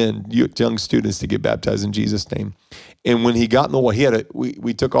 young men, young students to get baptized in Jesus' name. And when he got in the water,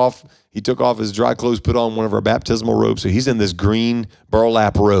 he took off his dry clothes, put on one of our baptismal robes. So he's in this green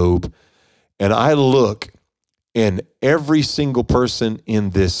burlap robe. And I look, and every single person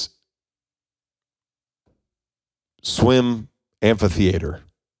in this swim amphitheater,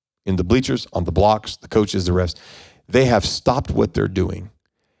 in the bleachers, on the blocks, the coaches, the refs, they have stopped what they're doing,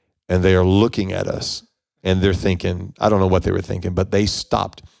 and they are looking at us, and they're thinking, I don't know what they were thinking, but they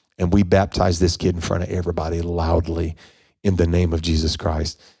stopped, and we baptized this kid in front of everybody loudly in the name of Jesus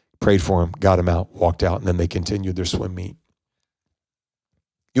Christ, prayed for him, got him out, walked out, and then they continued their swim meet.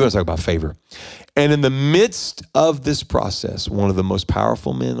 You want to talk about favor. And in the midst of this process, one of the most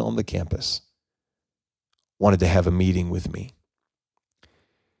powerful men on the campus wanted to have a meeting with me.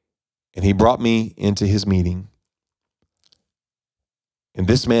 And he brought me into his meeting. And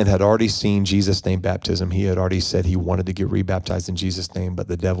this man had already seen Jesus' name baptism. He had already said he wanted to get rebaptized in Jesus' name, but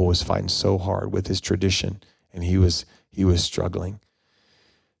the devil was fighting so hard with his tradition, and he was struggling.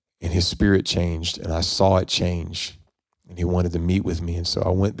 And his spirit changed, and I saw it change. And he wanted to meet with me. And so I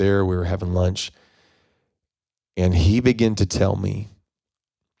went there, we were having lunch, and he began to tell me,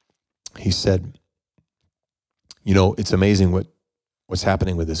 he said, you know, it's amazing what's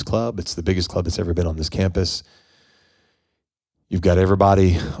happening with this club. It's the biggest club that's ever been on this campus. You've got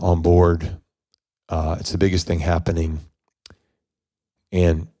everybody on board. It's the biggest thing happening.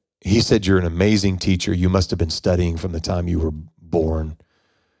 And he said, you're an amazing teacher. You must have been studying from the time you were born,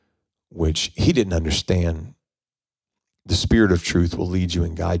 which he didn't understand. The Spirit of truth will lead you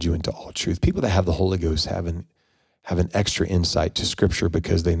and guide you into all truth. People that have the Holy Ghost have an extra insight to Scripture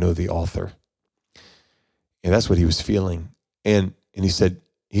because they know the author. And that's what he was feeling. And he said,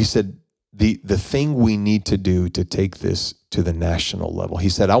 the thing we need to do to take this to the national level, he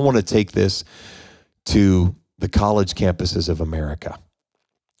said, I want to take this to the college campuses of America.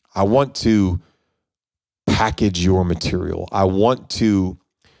 I want to package your material. I want to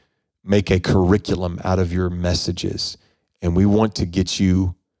make a curriculum out of your messages. And we want to get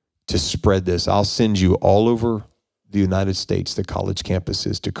you to spread this. I'll send you all over the United States, the college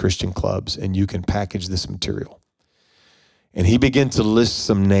campuses, to Christian clubs, and you can package this material. And he began to list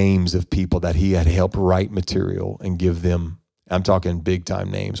some names of people that he had helped write material and give them, I'm talking big time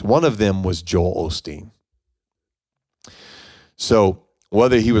names. One of them was Joel Osteen. So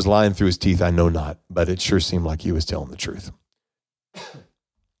whether he was lying through his teeth, I know not, but it sure seemed like he was telling the truth.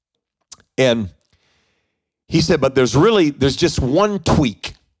 And he said, but there's just one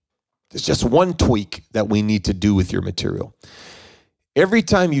tweak. There's just one tweak that we need to do with your material. Every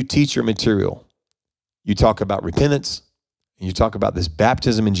time you teach your material, you talk about repentance, and you talk about this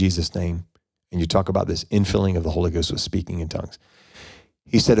baptism in Jesus' name, and you talk about this infilling of the Holy Ghost with speaking in tongues.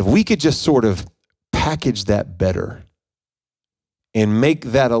 He said, if we could just sort of package that better and make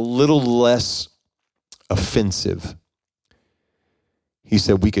that a little less offensive, he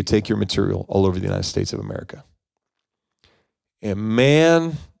said, we could take your material all over the United States of America. And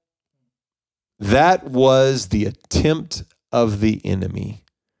man, that was the attempt of the enemy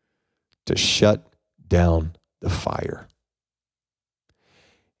to shut down the fire.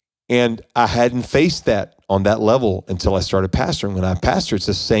 And I hadn't faced that on that level until I started pastoring. When I pastor, it's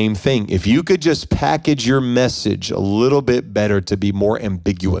the same thing. If you could just package your message a little bit better to be more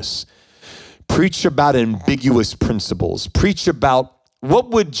ambiguous, preach about ambiguous principles, preach about, what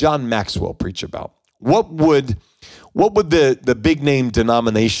would John Maxwell preach about? What would the big name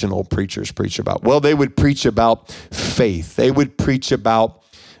denominational preachers preach about? Well, they would preach about faith. They would preach about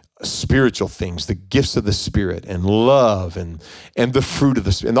spiritual things, the gifts of the Spirit and love and the fruit of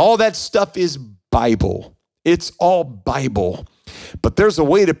the Spirit. And all that stuff is Bible. It's all Bible. But there's a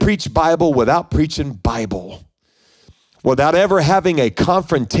way to preach Bible without preaching Bible, without ever having a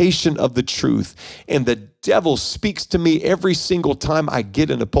confrontation of the truth. And the devil speaks to me every single time I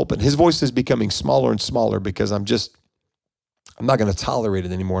get in a pulpit. His voice is becoming smaller and smaller because I'm not going to tolerate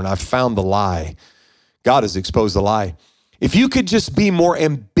it anymore. And I've found the lie. God has exposed the lie. If you could just be more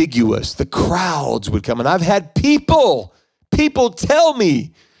ambiguous, the crowds would come. And I've had people tell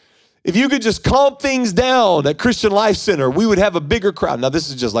me, if you could just calm things down at Christian Life Center, we would have a bigger crowd. Now, this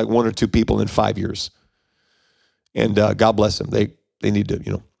is just like 1 or 2 people in 5 years. And God bless them. They need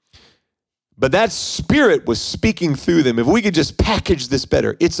to, But that Spirit was speaking through them. If we could just package this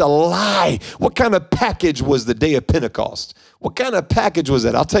better, it's a lie. What kind of package was the day of Pentecost? What kind of package was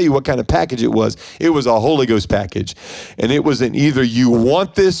that? I'll tell you what kind of package it was. It was a Holy Ghost package. And it was an either you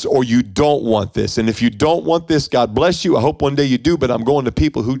want this or you don't want this. And if you don't want this, God bless you. I hope one day you do, but I'm going to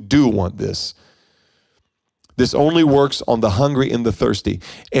people who do want this. This only works on the hungry and the thirsty.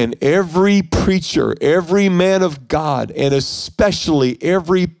 And every preacher, every man of God, and especially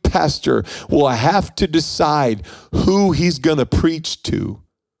every pastor will have to decide who he's going to preach to,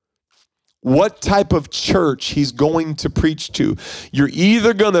 what type of church he's going to preach to. You're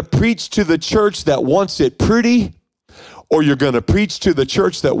either going to preach to the church that wants it pretty, or you're going to preach to the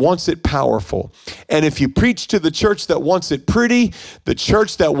church that wants it powerful. And if you preach to the church that wants it pretty, the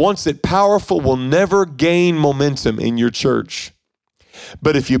church that wants it powerful will never gain momentum in your church.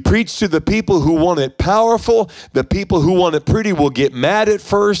 But if you preach to the people who want it powerful, the people who want it pretty will get mad at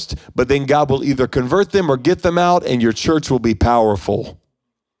first, but then God will either convert them or get them out, and your church will be powerful.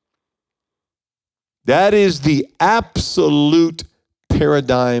 That is the absolute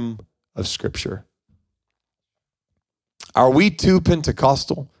paradigm of Scripture. Are we too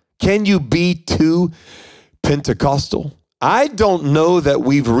Pentecostal? Can you be too Pentecostal? I don't know that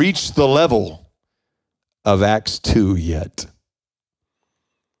we've reached the level of Acts 2 yet.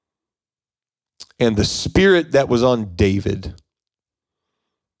 And the Spirit that was on David,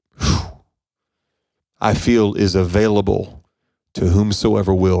 I feel is available to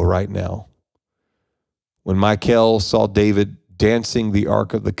whomsoever will right now. When Michal saw David dancing the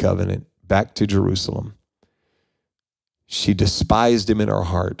Ark of the Covenant back to Jerusalem, she despised him in her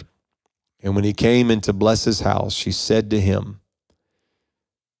heart. And when he came in to bless his house, she said to him,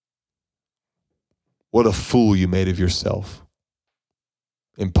 "What a fool you made of yourself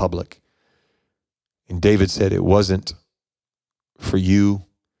in public." And David said, "It wasn't for you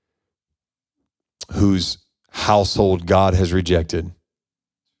whose household God has rejected.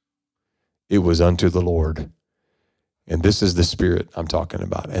 It was unto the Lord. And this is the Spirit I'm talking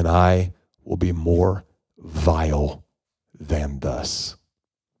about. And I will be more vile than thus.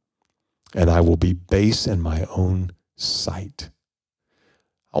 And I will be base in my own sight."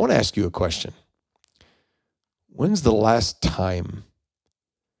 I want to ask you a question. When's the last time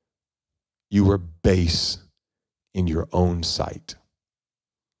you were base in your own sight?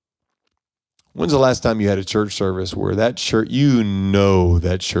 When's the last time you had a church service where that church,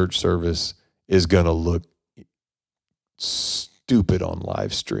 that church service is going to look stupid on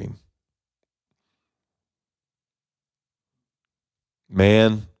live stream?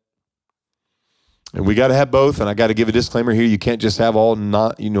 Man, and we got to have both, and I got to give a disclaimer here. You can't just have all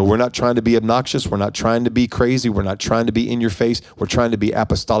we're not trying to be obnoxious. We're not trying to be crazy. We're not trying to be in your face. We're trying to be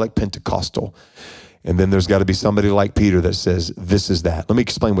apostolic Pentecostal. And then there's got to be somebody like Peter that says, this is that. Let me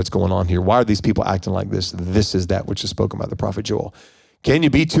explain what's going on here. Why are these people acting like this? This is that which is spoken by the prophet Joel. Can you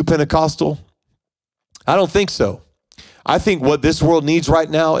be too Pentecostal? I don't think so. I think what this world needs right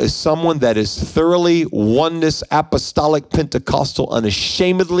now is someone that is thoroughly oneness, apostolic, Pentecostal,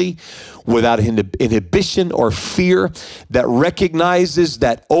 unashamedly, without inhibition or fear, that recognizes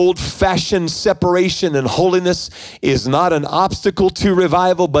that old-fashioned separation and holiness is not an obstacle to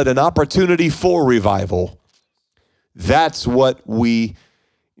revival, but an opportunity for revival. That's what we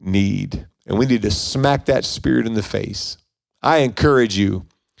need. And we need to smack that spirit in the face. I encourage you,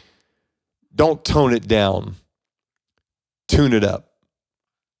 don't tone it down. Tune it up.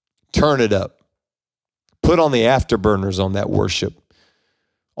 Turn it up. Put on the afterburners on that worship,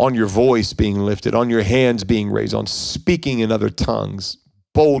 on your voice being lifted, on your hands being raised, on speaking in other tongues,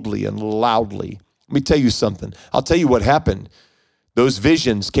 boldly and loudly. Let me tell you something. I'll tell you what happened. Those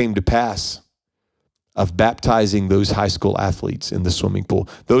visions came to pass of baptizing those high school athletes in the swimming pool.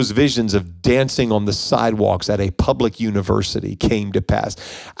 Those visions of dancing on the sidewalks at a public university came to pass.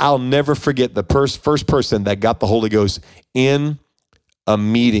 I'll never forget the first person that got the Holy Ghost in a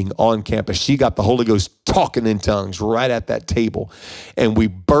meeting on campus. She got the Holy Ghost talking in tongues right at that table. And we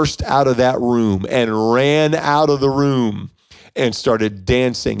burst out of that room and ran out of the room and started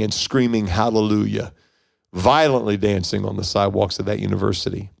dancing and screaming hallelujah, violently dancing on the sidewalks of that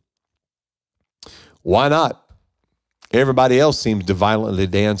university. Why not? Everybody else seems to violently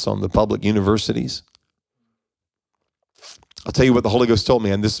dance on the public universities. I'll tell you what the Holy Ghost told me,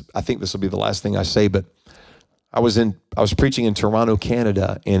 and I think this will be the last thing I say, but I was preaching in Toronto,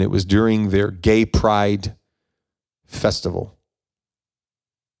 Canada, and it was during their Gay Pride Festival.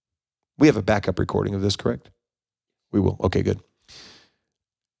 We have a backup recording of this, correct? We will. Okay, good.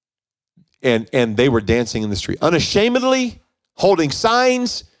 And they were dancing in the street, unashamedly, holding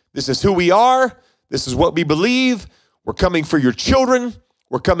signs. This is who we are. This is what we believe. We're coming for your children.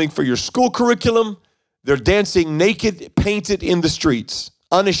 We're coming for your school curriculum. They're dancing naked, painted in the streets,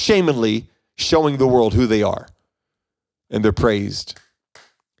 unashamedly showing the world who they are. And they're praised.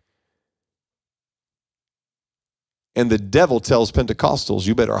 And the devil tells Pentecostals,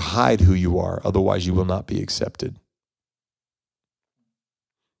 you better hide who you are, otherwise you will not be accepted.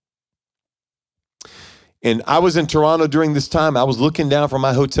 And I was in Toronto during this time. I was looking down from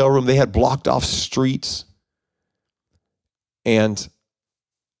my hotel room. They had blocked off streets. And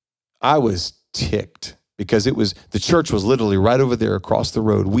I was ticked because the church was literally right over there across the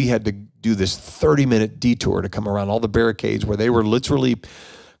road. We had to do this 30-minute detour to come around all the barricades where they were literally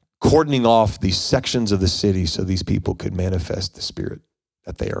cordoning off these sections of the city so these people could manifest the spirit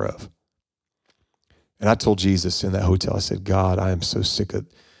that they are of. And I told Jesus in that hotel, I said, God, I am so sick of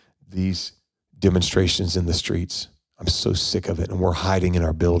these demonstrations in the streets. I'm so sick of it. And we're hiding in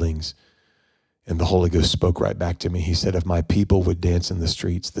our buildings. And the Holy Ghost spoke right back to me. He said, if my people would dance in the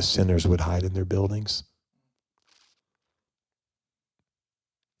streets, the sinners would hide in their buildings.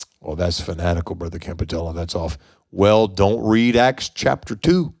 Well, that's fanatical, Brother Campetella. That's off. Well, don't read Acts chapter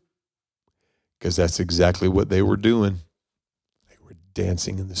 2, because that's exactly what they were doing. They were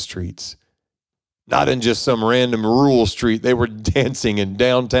dancing in the streets. Not in just some random rural street. They were dancing in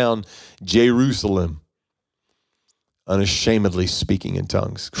downtown Jerusalem, unashamedly speaking in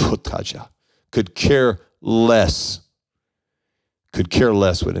tongues. Could care less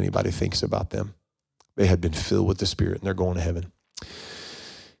what anybody thinks about them. They had been filled with the Spirit, and they're going to heaven.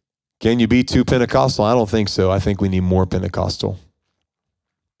 Can you be too Pentecostal? I don't think so. I think we need more Pentecostal.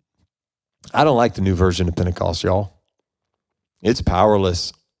 I don't like the new version of Pentecost, y'all. It's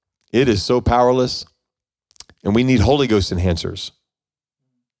powerless. It is so powerless. And we need Holy Ghost enhancers.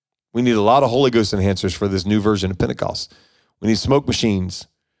 We need a lot of Holy Ghost enhancers for this new version of Pentecost. We need smoke machines.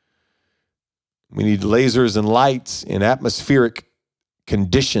 We need lasers and lights in atmospheric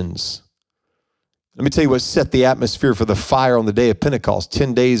conditions. Let me tell you what set the atmosphere for the fire on the day of Pentecost.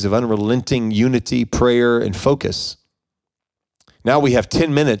 10 days of unrelenting unity, prayer, and focus. Now we have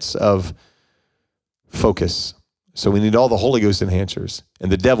 10 minutes of focus. So we need all the Holy Ghost enhancers.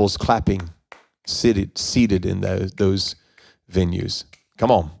 And the devil's clapping, seated in those venues.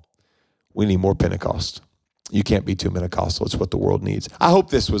 Come on. We need more Pentecost. You can't be too Pentecostal. It's what the world needs. I hope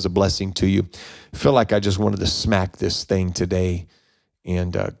this was a blessing to you. I feel like I just wanted to smack this thing today.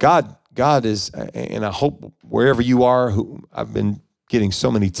 And God is, and I hope wherever you are, I've been getting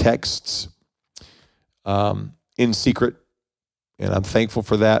so many texts in secret, and I'm thankful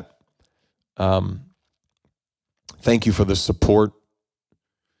for that. Thank you for the support,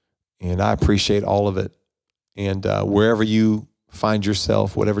 and I appreciate all of it. And wherever you find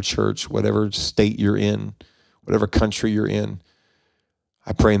yourself, whatever church, whatever state you're in, whatever country you're in,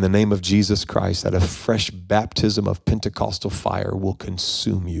 I pray in the name of Jesus Christ that a fresh baptism of Pentecostal fire will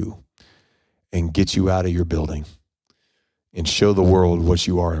consume you and get you out of your building and show the world what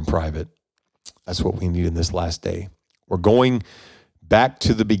you are in private. That's what we need in this last day. We're going back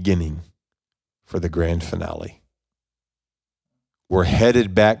to the beginning for the grand finale. We're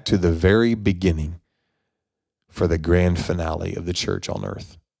headed back to the very beginning for the grand finale of the church on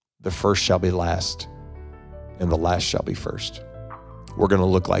earth. The first shall be last, and the last shall be first. We're going to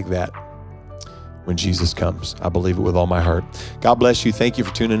look like that when Jesus comes. I believe it with all my heart. God bless you. Thank you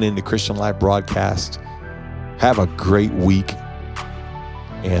for tuning in to Christian Life Broadcast. Have a great week,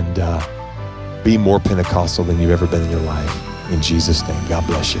 and be more Pentecostal than you've ever been in your life. In Jesus' name, God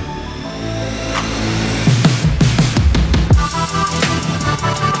bless you.